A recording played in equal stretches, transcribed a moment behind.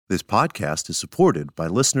This podcast is supported by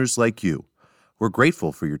listeners like you. We're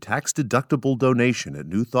grateful for your tax-deductible donation at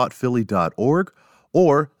newthoughtphilly.org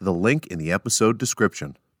or the link in the episode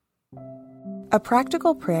description. A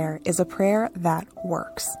practical prayer is a prayer that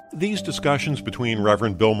works. These discussions between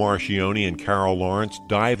Reverend Bill Marcioni and Carol Lawrence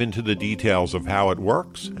dive into the details of how it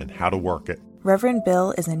works and how to work it. Reverend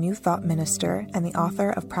Bill is a New Thought minister and the author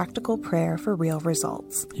of Practical Prayer for Real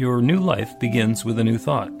Results. Your new life begins with a new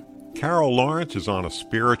thought. Carol Lawrence is on a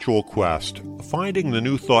spiritual quest, finding the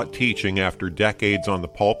New Thought teaching after decades on the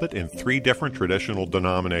pulpit in 3 different traditional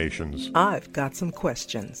denominations. I've got some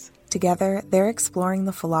questions. Together, they're exploring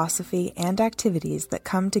the philosophy and activities that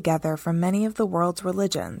come together from many of the world's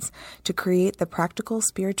religions to create the practical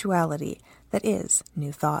spirituality that is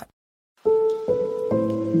New Thought.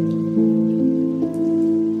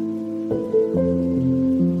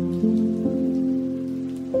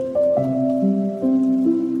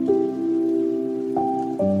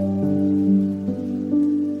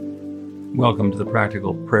 Welcome to the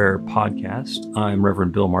Practical Prayer Podcast. I'm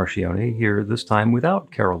Reverend Bill Marcioni, here this time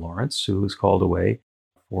without Carol Lawrence, who is called away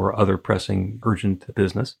for other pressing, urgent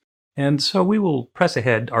business. And so we will press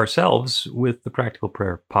ahead ourselves with the Practical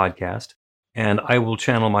Prayer Podcast, and I will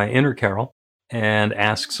channel my inner Carol and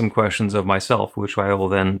ask some questions of myself, which I will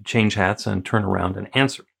then change hats and turn around and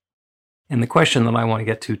answer. And the question that I want to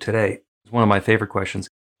get to today, one of my favorite questions,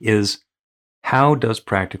 is how does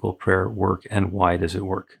practical prayer work and why does it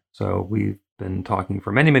work? So we've been talking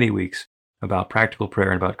for many, many weeks about practical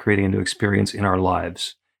prayer and about creating a new experience in our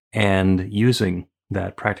lives and using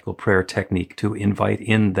that practical prayer technique to invite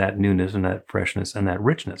in that newness and that freshness and that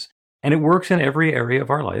richness. And it works in every area of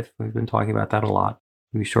our life. We've been talking about that a lot.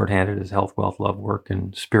 We shorthanded as health, wealth, love, work,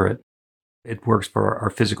 and spirit. It works for our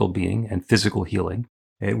physical being and physical healing.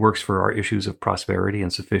 It works for our issues of prosperity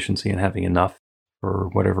and sufficiency and having enough for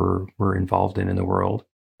whatever we're involved in the world.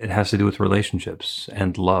 It has to do with relationships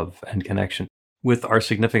and love and connection with our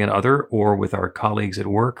significant other or with our colleagues at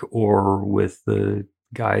work or with the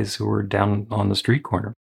guys who are down on the street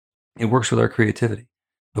corner. It works with our creativity,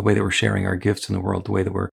 the way that we're sharing our gifts in the world, the way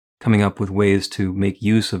that we're coming up with ways to make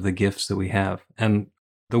use of the gifts that we have. And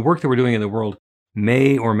the work that we're doing in the world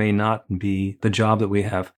may or may not be the job that we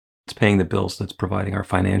have. It's paying the bills, that's providing our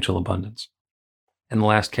financial abundance. And the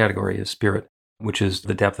last category is spirit, which is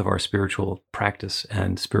the depth of our spiritual practice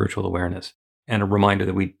and spiritual awareness. And a reminder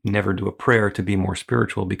that we never do a prayer to be more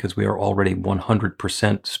spiritual because we are already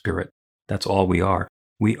 100% spirit. That's all we are.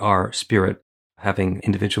 We are spirit having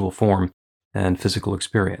individual form and physical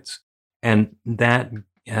experience. And that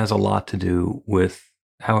has a lot to do with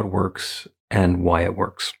how it works and why it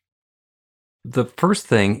works. The first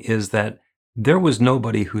thing is that there was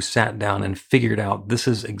nobody who sat down and figured out this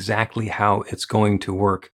is exactly how it's going to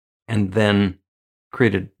work and then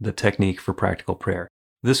created the technique for practical prayer.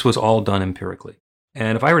 This was all done empirically.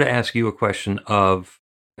 And if I were to ask you a question of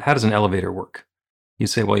how does an elevator work? You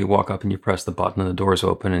say, well, you walk up and you press the button and the doors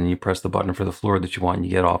open and you press the button for the floor that you want and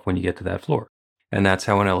you get off when you get to that floor. And that's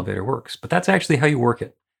how an elevator works. But that's actually how you work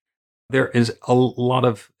it. There is a lot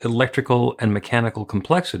of electrical and mechanical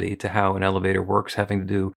complexity to how an elevator works, having to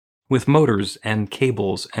do with motors and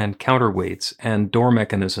cables and counterweights and door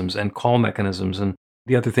mechanisms and call mechanisms and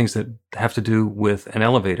the other things that have to do with an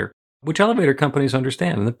elevator, which elevator companies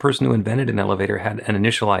understand. And the person who invented an elevator had an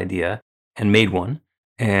initial idea and made one.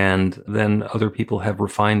 And then other people have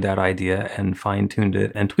refined that idea and fine-tuned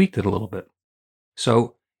it and tweaked it a little bit.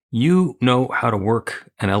 So you know how to work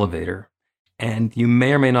an elevator, and you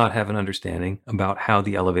may or may not have an understanding about how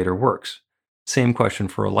the elevator works. Same question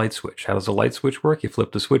for a light switch. How does a light switch work? You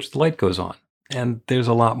flip the switch, the light goes on. And there's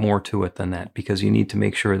a lot more to it than that because you need to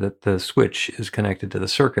make sure that the switch is connected to the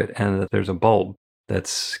circuit and that there's a bulb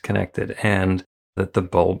that's connected and that the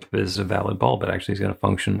bulb is a valid bulb. It actually is going to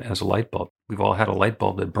function as a light bulb. We've all had a light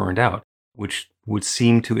bulb that burned out, which would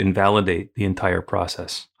seem to invalidate the entire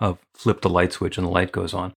process of flip the light switch and the light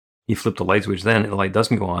goes on. You flip the light switch, then the light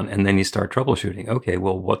doesn't go on, and then you start troubleshooting. Okay,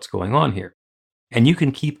 well, what's going on here? And you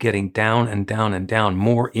can keep getting down and down and down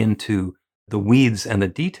more into the weeds and the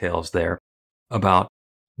details there about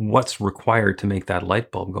what's required to make that light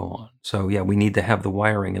bulb go on. So yeah, we need to have the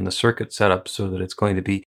wiring and the circuit set up so that it's going to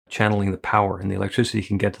be channeling the power and the electricity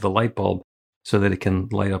can get to the light bulb so that it can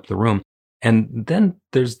light up the room. And then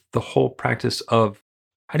there's the whole practice of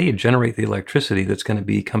how do you generate the electricity that's going to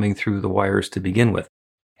be coming through the wires to begin with?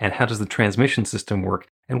 And how does the transmission system work?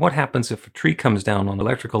 And what happens if a tree comes down on the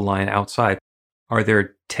electrical line outside? Are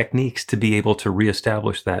there techniques to be able to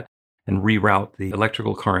reestablish that and reroute the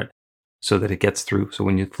electrical current so that it gets through? So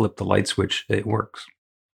when you flip the light switch, it works.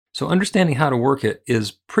 So understanding how to work it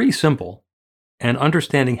is pretty simple. And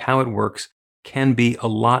understanding how it works can be a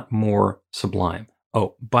lot more sublime.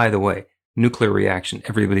 Oh, by the way, nuclear reaction.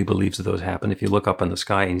 Everybody believes that those happen. If you look up in the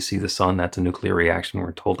sky and you see the sun, that's a nuclear reaction.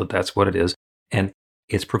 We're told that that's what it is. And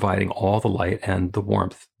it's providing all the light and the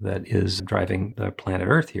warmth that is driving the planet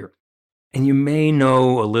Earth here. And you may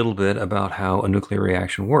know a little bit about how a nuclear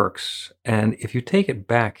reaction works. And if you take it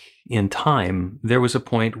back in time, there was a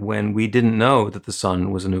point when we didn't know that the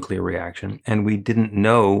sun was a nuclear reaction, and we didn't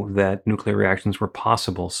know that nuclear reactions were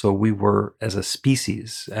possible. So we were, as a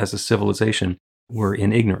species, as a civilization, were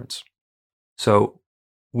in ignorance. So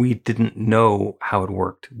we didn't know how it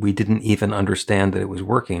worked. We didn't even understand that it was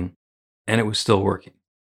working, and it was still working.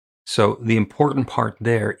 So the important part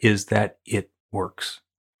there is that it works.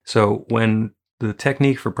 So when the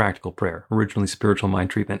technique for practical prayer, originally spiritual mind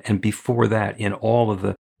treatment, and before that in all of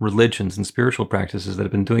the religions and spiritual practices that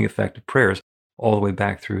have been doing effective prayers all the way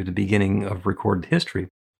back through the beginning of recorded history,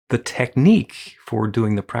 the technique for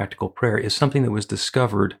doing the practical prayer is something that was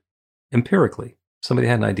discovered empirically. Somebody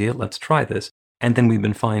had an idea, let's try this, and then we've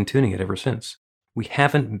been fine-tuning it ever since. We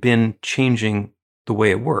haven't been changing the way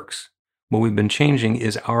it works. What we've been changing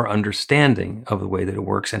is our understanding of the way that it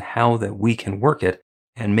works and how that we can work it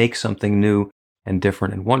and make something new and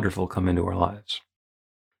different and wonderful come into our lives.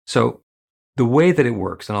 So the way that it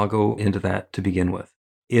works, and I'll go into that to begin with,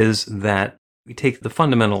 is that we take the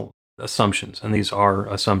fundamental assumptions, and these are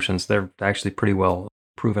assumptions, they're actually pretty well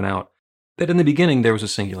proven out, that in the beginning there was a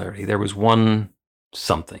singularity. There was one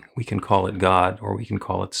something. We can call it God, or we can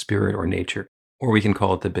call it spirit or nature, or we can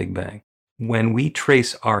call it the Big Bang. When we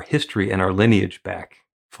trace our history and our lineage back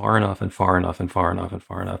far enough and far enough and far enough and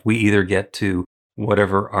far enough, we either get to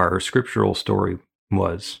whatever our scriptural story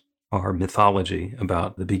was, our mythology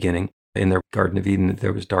about the beginning. In the Garden of Eden,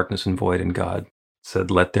 there was darkness and void, and God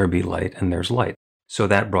said, let there be light, and there's light. So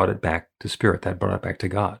that brought it back to spirit, that brought it back to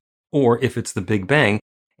God. Or if it's the Big Bang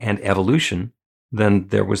and evolution, then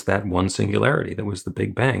there was that one singularity that was the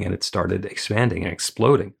Big Bang, and it started expanding and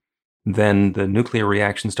exploding. Then the nuclear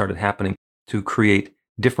reaction started happening to create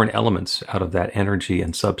different elements out of that energy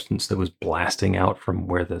and substance that was blasting out from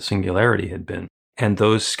where the singularity had been. And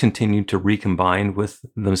those continued to recombine with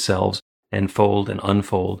themselves and fold and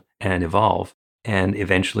unfold and evolve. And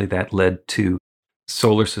eventually that led to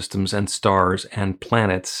solar systems and stars and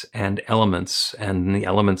planets and elements. And the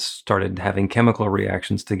elements started having chemical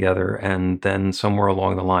reactions together. And then somewhere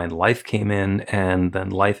along the line, life came in, and then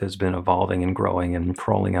life has been evolving and growing and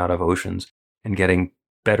crawling out of oceans and getting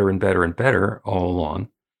better and better and better all along.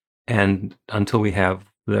 And until we have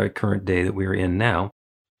the current day that we're in now,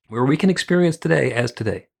 where we can experience today as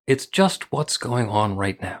today. It's just what's going on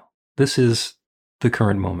right now. This is the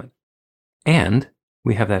current moment. And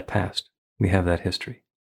we have that past. We have that history.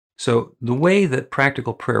 So the way that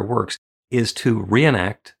practical prayer works is to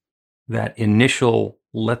reenact that initial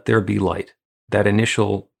let there be light, that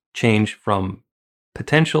initial change from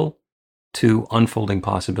potential to unfolding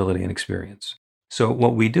possibility and experience. So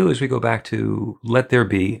what we do is we go back to let there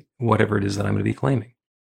be whatever it is that I'm going to be claiming.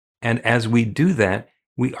 And as we do that,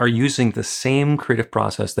 we are using the same creative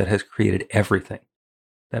process that has created everything.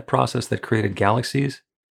 That process that created galaxies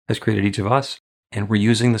has created each of us, and we're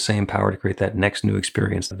using the same power to create that next new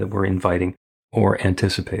experience that we're inviting or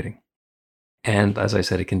anticipating. And as I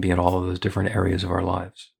said, it can be in all of those different areas of our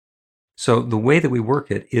lives. So the way that we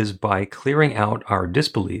work it is by clearing out our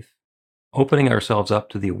disbelief, opening ourselves up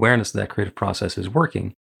to the awareness that creative process is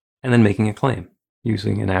working, and then making a claim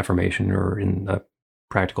using an affirmation, or in a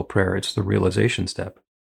practical prayer, it's the realization step,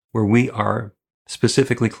 where we are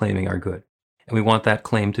specifically claiming our good. And we want that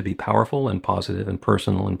claim to be powerful and positive and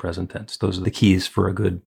personal and present tense. Those are the keys for a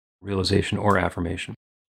good realization or affirmation.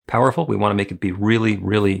 Powerful, we want to make it be really,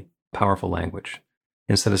 really powerful language.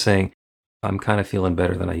 Instead of saying, I'm kind of feeling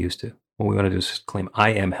better than I used to. What we want to do is claim, I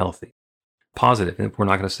am healthy. Positive, and we're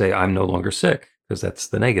not going to say, I'm no longer sick, because that's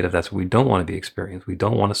the negative. That's what we don't want to be experienced. We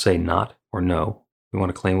don't want to say not or no. We want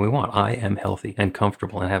to claim what we want. I am healthy and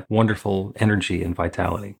comfortable and have wonderful energy and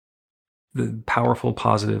vitality. The powerful,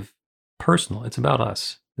 positive, personal. It's about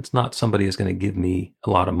us. It's not somebody is going to give me a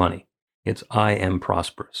lot of money. It's I am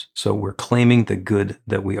prosperous. So we're claiming the good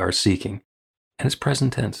that we are seeking. And it's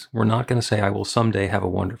present tense. We're not going to say I will someday have a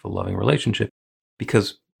wonderful, loving relationship,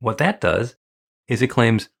 because what that does is it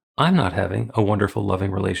claims I'm not having a wonderful,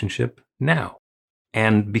 loving relationship now.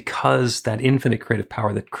 And because that infinite creative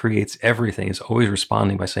power that creates everything is always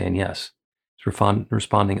responding by saying yes, it's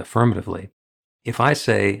responding affirmatively. If I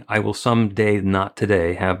say, I will someday, not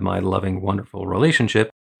today, have my loving, wonderful relationship,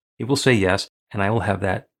 it will say yes, and I will have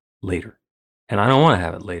that later. And I don't want to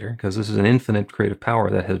have it later, because this is an infinite creative power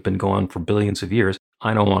that has been going on for billions of years.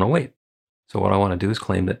 I don't want to wait. So what I want to do is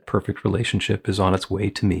claim that perfect relationship is on its way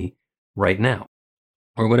to me right now,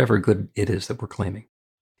 or whatever good it is that we're claiming.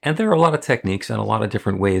 And there are a lot of techniques and a lot of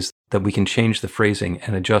different ways that we can change the phrasing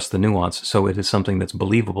and adjust the nuance so it is something that's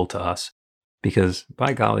believable to us. Because,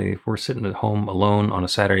 by golly, if we're sitting at home alone on a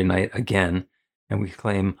Saturday night again, and we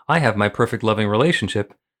claim, I have my perfect loving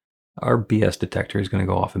relationship, our BS detector is going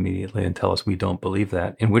to go off immediately and tell us we don't believe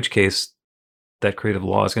that, in which case that creative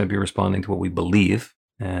law is going to be responding to what we believe,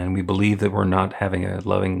 and we believe that we're not having a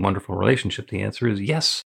loving, wonderful relationship. The answer is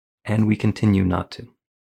yes, and we continue not to.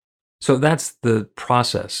 So that's the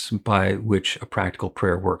process by which a practical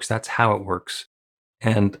prayer works. That's how it works.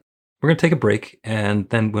 And we're going to take a break, and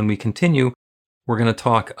then when we continue, we're going to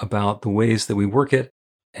talk about the ways that we work it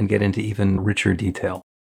and get into even richer detail.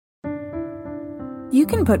 You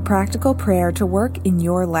can put practical prayer to work in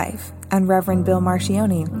your life, and Reverend Bill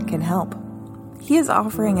Marcioni can help. He is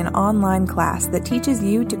offering an online class that teaches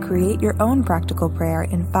you to create your own practical prayer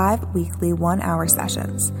in 5 weekly 1-hour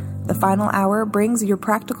sessions. The final hour brings your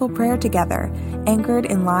practical prayer together, anchored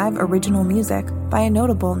in live original music by a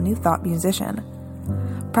notable New Thought musician.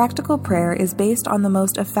 Practical prayer is based on the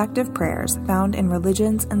most effective prayers found in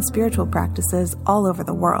religions and spiritual practices all over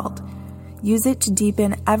the world. Use it to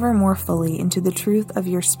deepen ever more fully into the truth of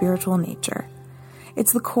your spiritual nature.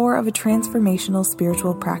 It's the core of a transformational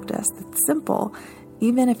spiritual practice that's simple,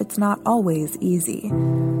 even if it's not always easy.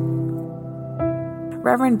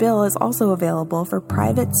 Reverend Bill is also available for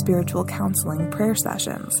private spiritual counseling prayer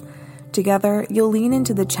sessions. Together, you'll lean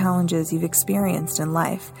into the challenges you've experienced in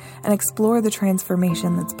life and explore the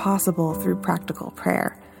transformation that's possible through practical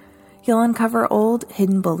prayer. You'll uncover old,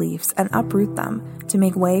 hidden beliefs and uproot them to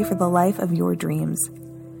make way for the life of your dreams.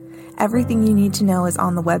 Everything you need to know is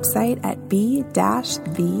on the website at b-v-light.com.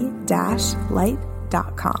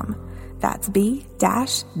 That's b-v-light.com.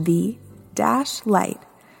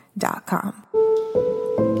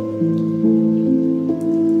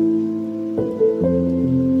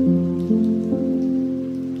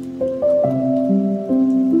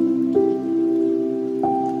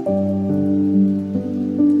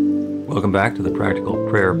 Welcome back to the Practical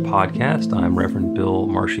Prayer Podcast. I'm Reverend Bill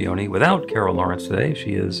Marcioni. Without Carol Lawrence today,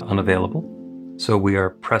 she is unavailable. So we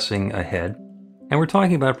are pressing ahead. And we're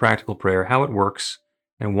talking about practical prayer, how it works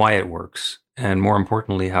and why it works, and more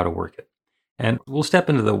importantly, how to work it. And we'll step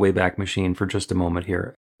into the Wayback Machine for just a moment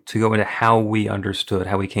here to go into how we understood,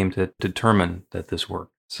 how we came to determine that this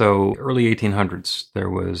worked. So early 1800s, there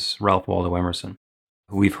was Ralph Waldo Emerson,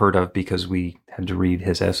 who we've heard of because we had to read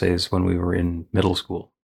his essays when we were in middle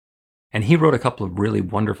school. And he wrote a couple of really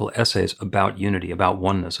wonderful essays about unity, about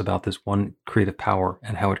oneness, about this one creative power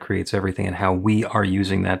and how it creates everything and how we are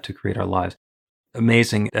using that to create our lives.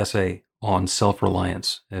 Amazing essay on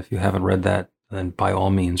self-reliance. If you haven't read that, then by all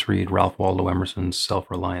means read Ralph Waldo Emerson's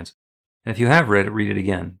Self-Reliance. And if you have read it, read it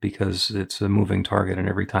again, because it's a moving target, and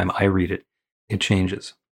every time I read it, it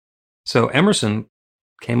changes. So Emerson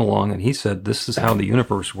came along and he said, this is how the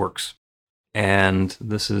universe works. And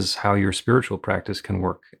this is how your spiritual practice can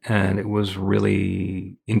work. And it was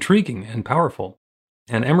really intriguing and powerful.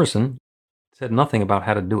 And Emerson said nothing about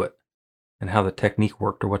how to do it and how the technique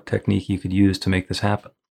worked or what technique you could use to make this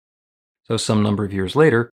happen. So some number of years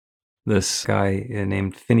later, this guy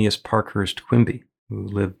named Phineas Parkhurst Quimby, who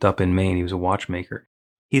lived up in Maine, he was a watchmaker,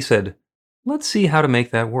 he said, let's see how to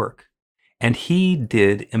make that work. And he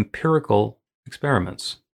did empirical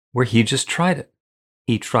experiments where he just tried it.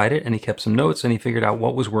 He tried it and he kept some notes and he figured out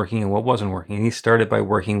what was working and what wasn't working. And he started by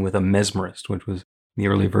working with a mesmerist, which was the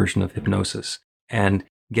early version of hypnosis, and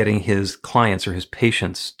getting his clients or his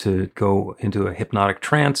patients to go into a hypnotic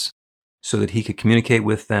trance so that he could communicate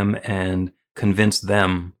with them and convince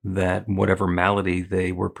them that whatever malady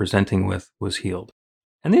they were presenting with was healed.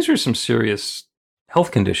 And these are some serious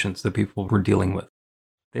health conditions that people were dealing with.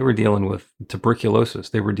 They were dealing with tuberculosis.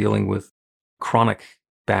 They were dealing with chronic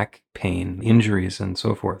back pain, injuries, and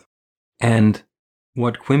so forth. And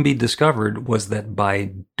what Quimby discovered was that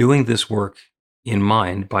by doing this work in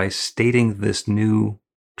mind, by stating this new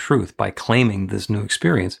truth, by claiming this new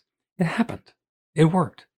experience, it happened. It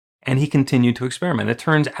worked. And he continued to experiment. It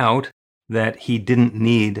turns out that he didn't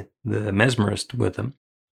need the mesmerist with him.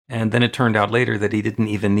 And then it turned out later that he didn't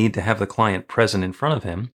even need to have the client present in front of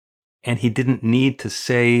him. And he didn't need to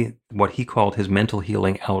say what he called his mental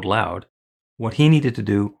healing out loud. What he needed to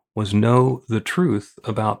do was know the truth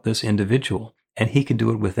about this individual, and he could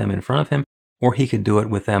do it with them in front of him, or he could do it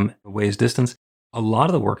with them a ways distance. A lot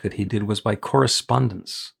of the work that he did was by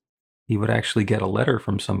correspondence. He would actually get a letter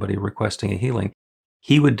from somebody requesting a healing.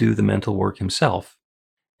 He would do the mental work himself,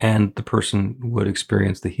 and the person would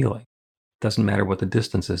experience the healing. It doesn't matter what the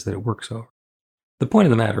distance is that it works over. The point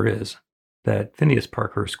of the matter is that Phineas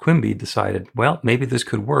Parkhurst Quimby decided, well, maybe this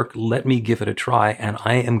could work. Let me give it a try, and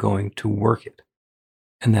I am going to work it.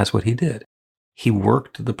 And that's what he did. He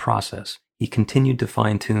worked the process. He continued to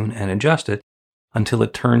fine-tune and adjust it until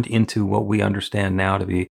it turned into what we understand now to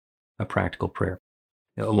be a practical prayer.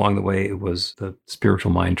 Along the way, it was the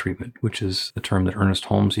spiritual mind treatment, which is the term that Ernest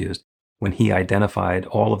Holmes used when he identified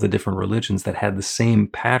all of the different religions that had the same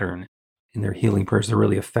pattern in their healing prayers, the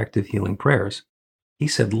really effective healing prayers. He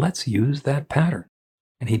said, let's use that pattern.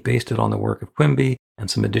 And he based it on the work of Quimby and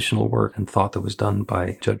some additional work and thought that was done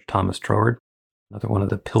by Judge Thomas Troward, another one of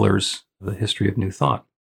the pillars of the history of New Thought.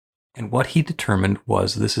 And what he determined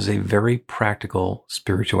was this is a very practical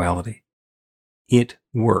spirituality. It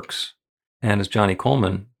works. And as Johnny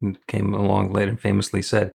Coleman, who came along later and famously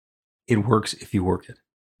said, it works if you work it.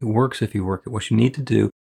 It works if you work it. What you need to do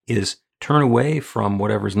is turn away from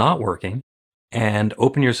whatever's not working and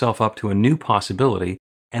open yourself up to a new possibility,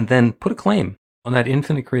 and then put a claim on that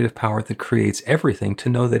infinite creative power that creates everything to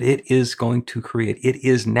know that it is going to create, it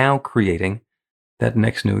is now creating that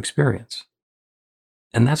next new experience.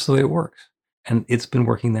 And that's the way it works. And it's been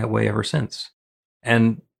working that way ever since.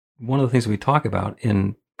 And one of the things that we talk about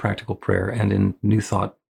in practical prayer and in New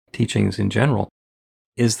Thought teachings in general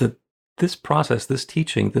is that this process, this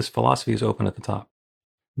teaching, this philosophy is open at the top.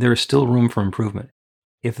 There is still room for improvement.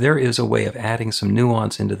 If there is a way of adding some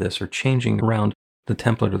nuance into this or changing around the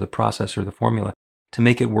template or the process or the formula to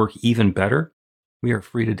make it work even better, we are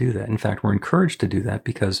free to do that. In fact, we're encouraged to do that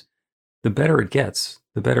because the better it gets,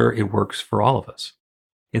 the better it works for all of us.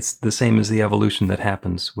 It's the same as the evolution that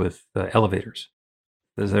happens with elevators.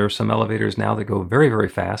 There are some elevators now that go very, very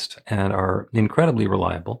fast and are incredibly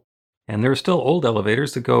reliable. And there are still old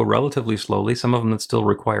elevators that go relatively slowly, some of them that still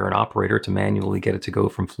require an operator to manually get it to go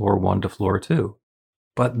from floor 1 to floor 2.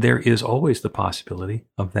 But there is always the possibility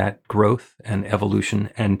of that growth and evolution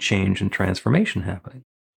and change and transformation happening.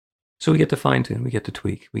 So we get to fine-tune, we get to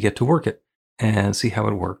tweak, we get to work it and see how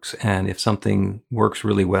it works. And if something works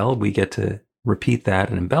really well, we get to repeat that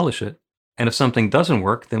and embellish it. And if something doesn't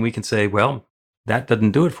work, then we can say, well, that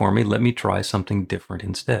doesn't do it for me. Let me try something different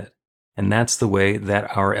instead. And that's the way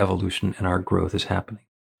that our evolution and our growth is happening.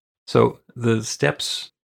 So the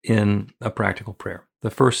steps in a practical prayer. The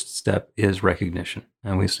first step is recognition,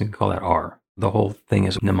 and we call that R. The whole thing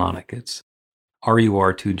is mnemonic. It's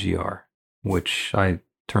RUR2GR, which I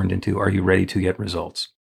turned into Are you ready to get results?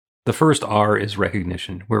 The first R is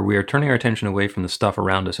recognition, where we are turning our attention away from the stuff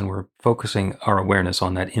around us and we're focusing our awareness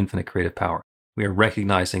on that infinite creative power. We are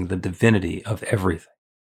recognizing the divinity of everything.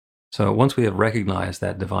 So once we have recognized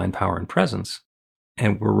that divine power and presence,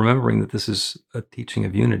 and we're remembering that this is a teaching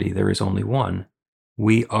of unity, there is only one,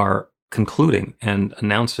 we are concluding and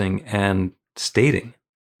announcing and stating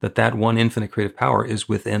that that one infinite creative power is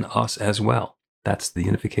within us as well. That's the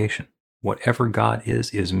unification. Whatever God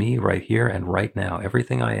is me right here and right now.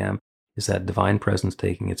 Everything I am is that divine presence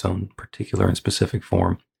taking its own particular and specific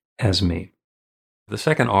form as me. The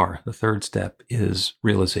second R, the third step, is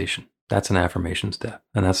realization. That's an affirmation step.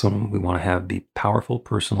 And that's when we want to have be powerful,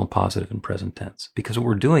 personal, positive, and present tense. Because what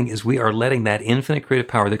we're doing is we are letting that infinite creative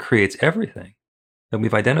power that creates everything that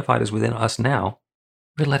we've identified as within us now,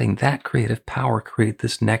 we're letting that creative power create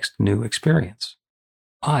this next new experience.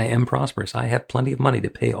 I am prosperous. I have plenty of money to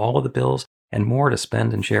pay all of the bills and more to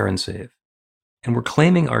spend and share and save. And we're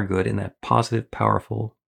claiming our good in that positive,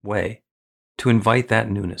 powerful way to invite that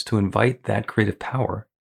newness, to invite that creative power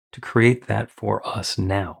to create that for us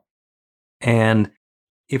now. And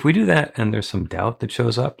if we do that and there's some doubt that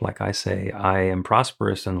shows up, like I say, I am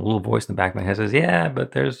prosperous, and a little voice in the back of my head says, yeah,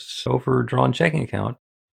 but there's overdrawn checking account,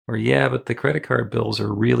 or yeah, but the credit card bills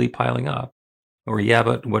are really piling up, or yeah,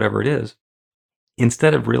 but whatever it is.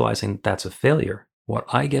 Instead of realizing that's a failure, what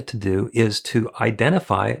I get to do is to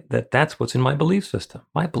identify that that's what's in my belief system.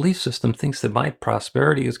 My belief system thinks that my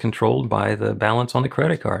prosperity is controlled by the balance on the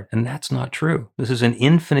credit card, and that's not true. This is an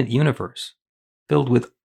infinite universe filled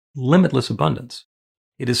with limitless abundance.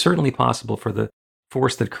 It is certainly possible for the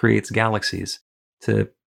force that creates galaxies to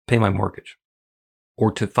pay my mortgage,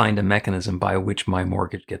 or to find a mechanism by which my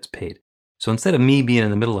mortgage gets paid. So instead of me being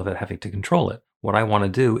in the middle of it, having to control it, what I want to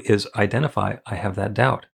do is identify I have that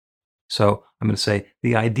doubt. So I'm going to say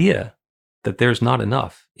the idea that there's not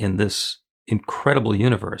enough in this incredible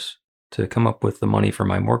universe to come up with the money for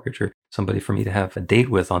my mortgage or somebody for me to have a date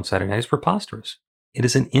with on Saturday night is preposterous. It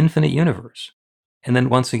is an infinite universe. And then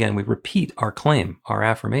once again, we repeat our claim, our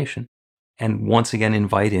affirmation, and once again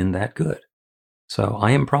invite in that good. So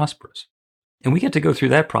I am prosperous. And we get to go through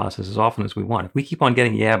that process as often as we want. If we keep on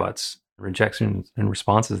getting yeah buts, rejections and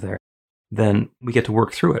responses there, then we get to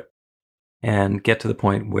work through it. and get to the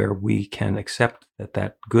point where we can accept that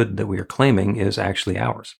that good that we are claiming is actually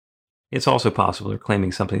ours. It's also possible we're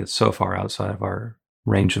claiming something that's so far outside of our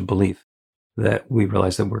range of belief that we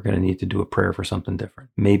realize that we're going to need to do a prayer for something different,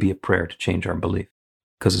 maybe a prayer to change our belief,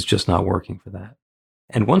 because it's just not working for that.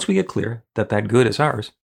 And once we get clear that that good is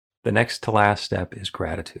ours, the next to last step is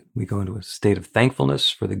gratitude. We go into a state of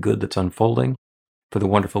thankfulness for the good that's unfolding, for the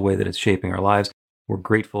wonderful way that it's shaping our lives. We're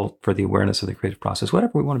grateful for the awareness of the creative process,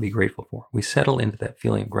 whatever we want to be grateful for. We settle into that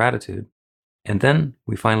feeling of gratitude, and then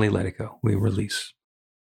we finally let it go. We release.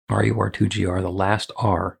 RUR2GR, the last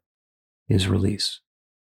R is release.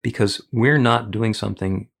 Because we're not doing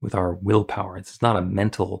something with our willpower. It's not a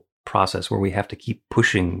mental process where we have to keep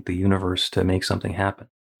pushing the universe to make something happen.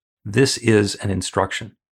 This is an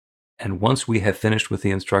instruction. And once we have finished with the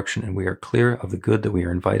instruction and we are clear of the good that we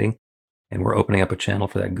are inviting, and we're opening up a channel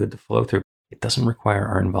for that good to flow through, it doesn't require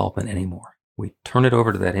our involvement anymore. We turn it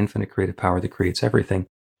over to that infinite creative power that creates everything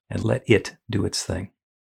and let it do its thing.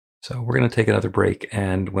 So we're going to take another break.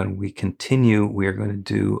 And when we continue, we are going to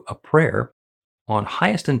do a prayer on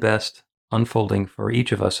highest and best unfolding for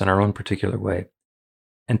each of us in our own particular way,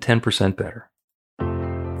 and 10% better.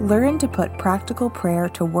 Learn to put practical prayer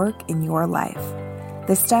to work in your life.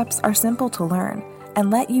 The steps are simple to learn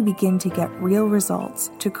and let you begin to get real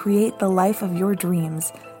results to create the life of your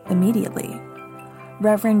dreams immediately.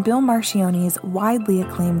 Reverend Bill Marcione's widely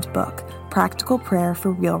acclaimed book, Practical Prayer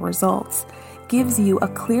for Real Results, gives you a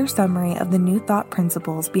clear summary of the new thought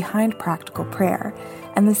principles behind practical prayer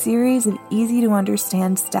and the series of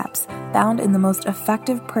easy-to-understand steps found in the most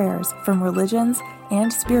effective prayers from religions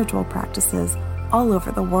and spiritual practices all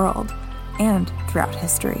over the world and throughout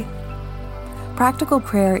history. Practical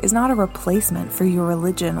prayer is not a replacement for your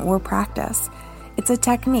religion or practice. It's a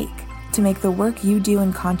technique to make the work you do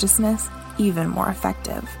in consciousness even more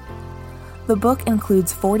effective. The book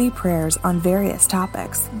includes 40 prayers on various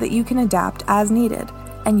topics that you can adapt as needed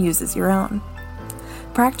and use as your own.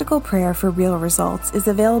 Practical Prayer for Real Results is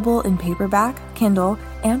available in paperback, Kindle,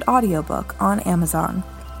 and audiobook on Amazon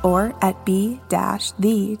or at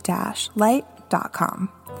b-the-light.com.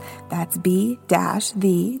 That's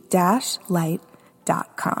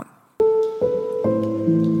b-the-light.com.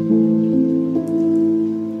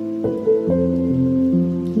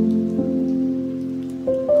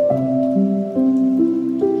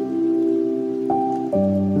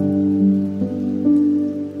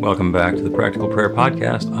 Welcome back to the Practical Prayer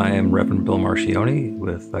Podcast. I am Reverend Bill Marcione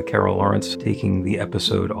with Carol Lawrence taking the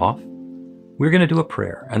episode off. We're going to do a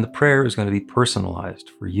prayer, and the prayer is going to be personalized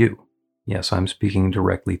for you. Yes, I'm speaking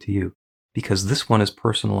directly to you, because this one is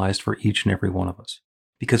personalized for each and every one of us.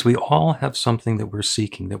 Because we all have something that we're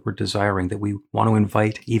seeking, that we're desiring, that we want to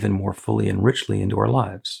invite even more fully and richly into our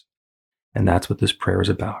lives. And that's what this prayer is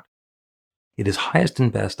about. It is highest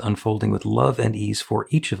and best unfolding with love and ease for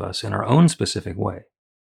each of us in our own specific way.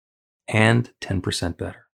 And 10%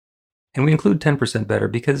 better. And we include 10% better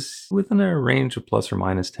because within a range of plus or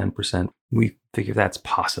minus 10%, we figure that's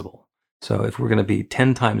possible. So if we're going to be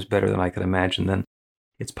 10 times better than I could imagine, then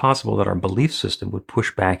it's possible that our belief system would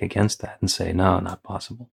push back against that and say, no, not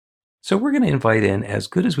possible. So we're going to invite in as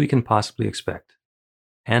good as we can possibly expect,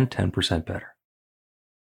 and 10% better.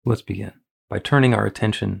 Let's begin by turning our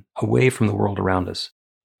attention away from the world around us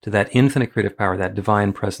to that infinite creative power, that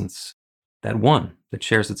divine presence, that one that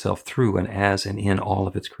shares itself through and as and in all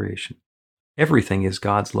of its creation. Everything is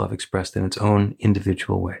God's love expressed in its own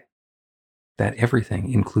individual way. That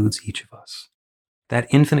everything includes each of us. That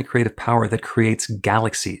infinite creative power that creates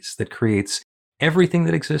galaxies, that creates everything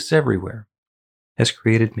that exists everywhere, has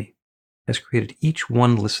created me, has created each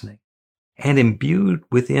one listening, and imbued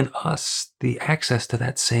within us the access to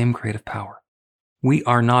that same creative power. We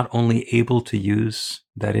are not only able to use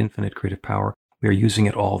that infinite creative power, we are using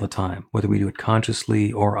it all the time, whether we do it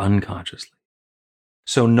consciously or unconsciously.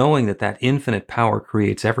 So knowing that that infinite power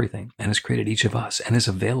creates everything and has created each of us and is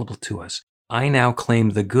available to us, I now claim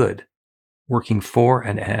the good working for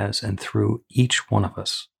and as and through each one of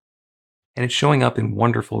us. And it's showing up in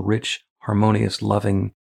wonderful, rich, harmonious,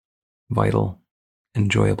 loving, vital,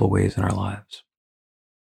 enjoyable ways in our lives.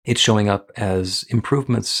 It's showing up as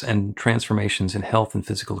improvements and transformations in health and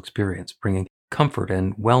physical experience, bringing comfort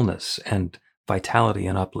and wellness and vitality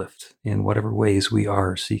and uplift in whatever ways we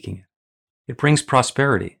are seeking it. It brings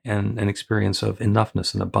prosperity and an experience of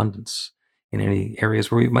enoughness and abundance in any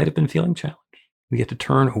areas where we might have been feeling challenged. We get to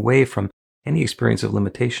turn away from any experience of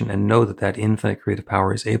limitation and know that that infinite creative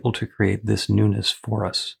power is able to create this newness for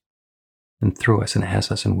us and through us and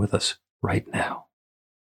as us and with us right now.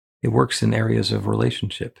 It works in areas of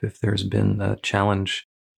relationship. If there's been a challenge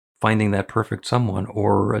finding that perfect someone,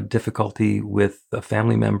 or a difficulty with a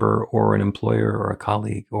family member or an employer or a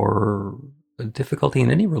colleague, or a difficulty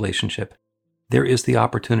in any relationship, there is the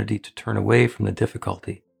opportunity to turn away from the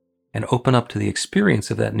difficulty and open up to the experience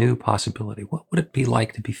of that new possibility. What would it be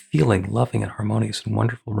like to be feeling loving and harmonious and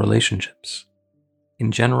wonderful relationships,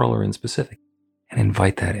 in general or in specific? And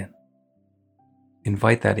invite that in.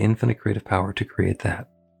 Invite that infinite creative power to create that.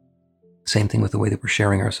 Same thing with the way that we're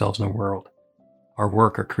sharing ourselves in the world, our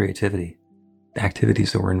work, our creativity, the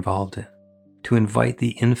activities that we're involved in. To invite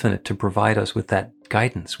the infinite to provide us with that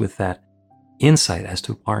guidance, with that insight as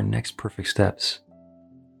to our next perfect steps,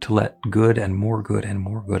 to let good and more good and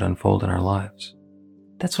more good unfold in our lives.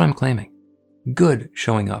 That's what I'm claiming. Good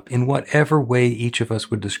showing up in whatever way each of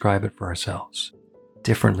us would describe it for ourselves,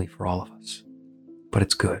 differently for all of us. But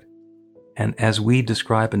it's good. And as we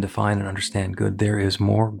describe and define and understand good, there is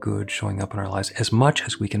more good showing up in our lives, as much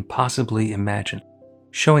as we can possibly imagine,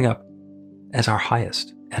 showing up as our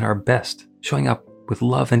highest and our best, showing up with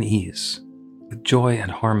love and ease, with joy and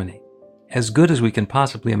harmony, as good as we can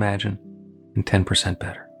possibly imagine, and 10%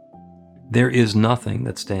 better. There is nothing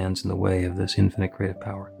that stands in the way of this infinite creative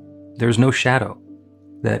power. There is no shadow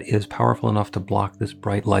that is powerful enough to block this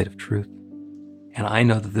bright light of truth. And I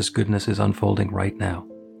know that this goodness is unfolding right now,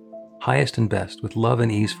 highest and best, with love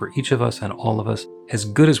and ease for each of us and all of us, as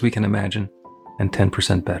good as we can imagine, and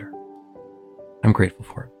 10% better. I'm grateful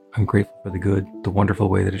for it. I'm grateful for the good, the wonderful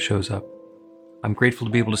way that it shows up. I'm grateful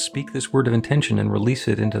to be able to speak this word of intention and release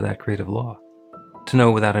it into that creative law. To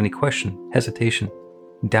know without any question, hesitation,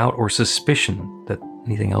 doubt, or suspicion that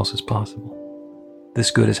anything else is possible.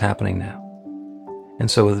 This good is happening now. And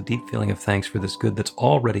so with a deep feeling of thanks for this good that's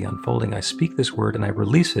already unfolding, I speak this word and I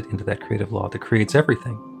release it into that creative law that creates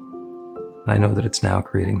everything. And I know that it's now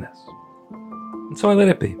creating this. And so I let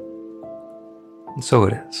it be. And so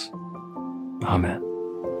it is. Amen.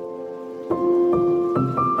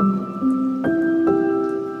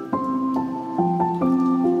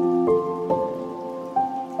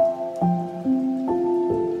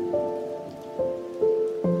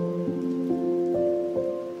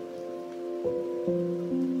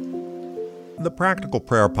 The Practical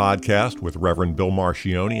Prayer Podcast with Reverend Bill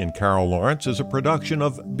Marcioni and Carol Lawrence is a production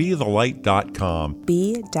of BeTheLight.com.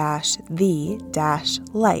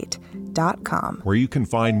 be-the-light.com. Where you can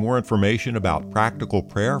find more information about practical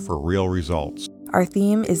prayer for real results. Our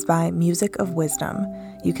theme is by Music of Wisdom.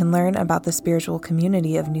 You can learn about the spiritual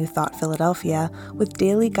community of New Thought Philadelphia with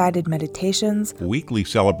daily guided meditations, Weekly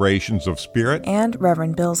celebrations of spirit, and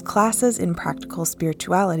Reverend Bill's classes in practical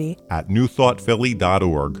spirituality at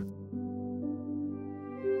newthoughtphilly.org.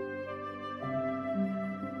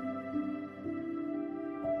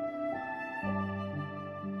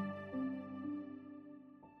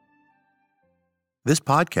 This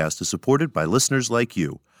podcast is supported by listeners like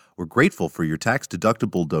you. We're grateful for your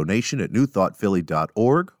tax-deductible donation at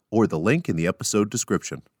newthoughtphilly.org or the link in the episode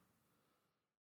description.